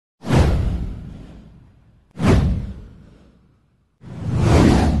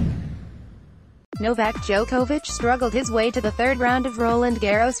Novak Djokovic struggled his way to the third round of Roland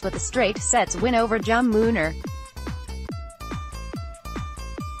Garros with a straight sets win over Munar.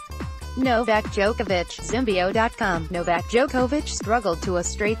 Novak Djokovic, Zimbio.com. Novak Djokovic struggled to a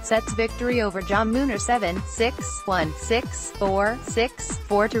straight sets victory over Munar 7-6, 1-6, 4,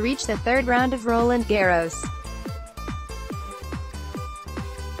 6-4 to reach the third round of Roland Garros.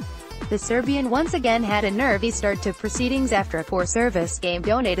 The Serbian once again had a nervy start to proceedings after a poor service game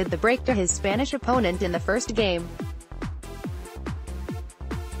donated the break to his Spanish opponent in the first game.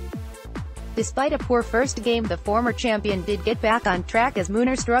 Despite a poor first game, the former champion did get back on track as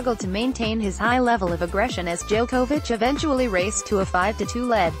Munar struggled to maintain his high level of aggression as Djokovic eventually raced to a 5-2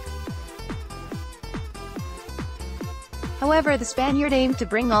 lead. However, the Spaniard aimed to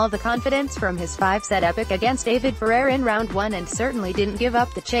bring all the confidence from his 5-set epic against David Ferrer in round 1 and certainly didn't give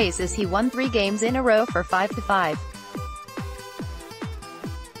up the chase as he won 3 games in a row for 5-5.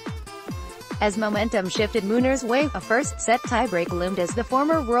 As momentum shifted Munar's way, a first-set tiebreak loomed as the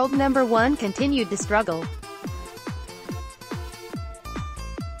former world number 1 continued to struggle.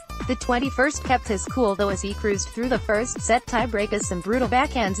 The 21st kept his cool though as he cruised through the first-set tiebreak as some brutal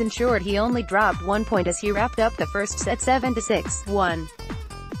backhands ensured he only dropped 1 point as he wrapped up the first set 7-6, 1.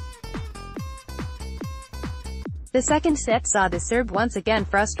 The second set saw the Serb once again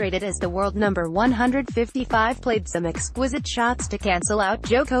frustrated as the world number 155 played some exquisite shots to cancel out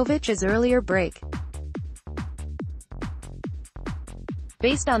Djokovic's earlier break.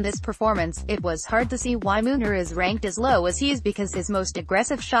 Based on this performance, it was hard to see why Munar is ranked as low as he is because his most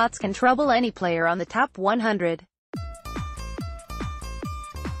aggressive shots can trouble any player on the top 100.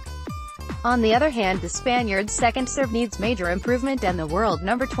 On the other hand, the Spaniard's second serve needs major improvement and the world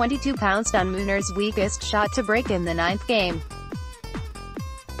number 22 pounced on Munar's weakest shot to break in the 9th game.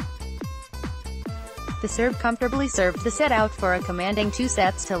 The Serb comfortably served the set out for a commanding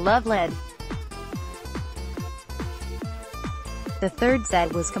 2-sets-to-love lead. The third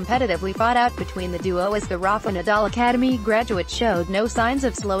set was competitively fought out between the duo as the Rafa Nadal Academy graduate showed no signs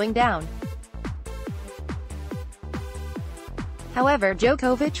of slowing down. However,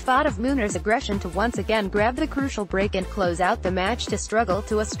 Djokovic fought off Munar's aggression to once again grab the crucial break and close out the match to struggle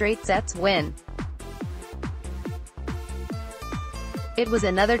to a straight sets win. It was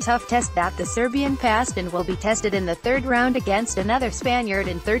another tough test that the Serbian passed and will be tested in the third round against another Spaniard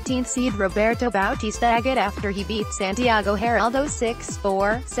in 13th seed Roberto Bautista Agut after he beat Santiago Geraldo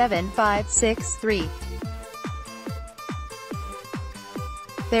 6-4, 7-5, 6-3.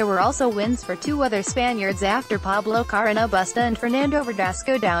 There were also wins for 2 other Spaniards after Pablo Carreño Busta and Fernando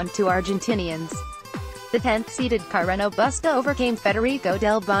Verdasco down to Argentinians. The 10th-seeded Carreño Busta overcame Federico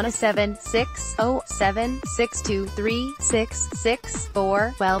Del Bono 7-6, 0-7, 6-2, 3-6,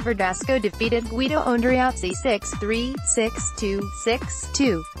 6-4, while Verdasco defeated Guido Ondriazzi 6-3, 6-2,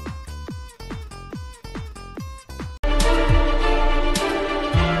 6-2.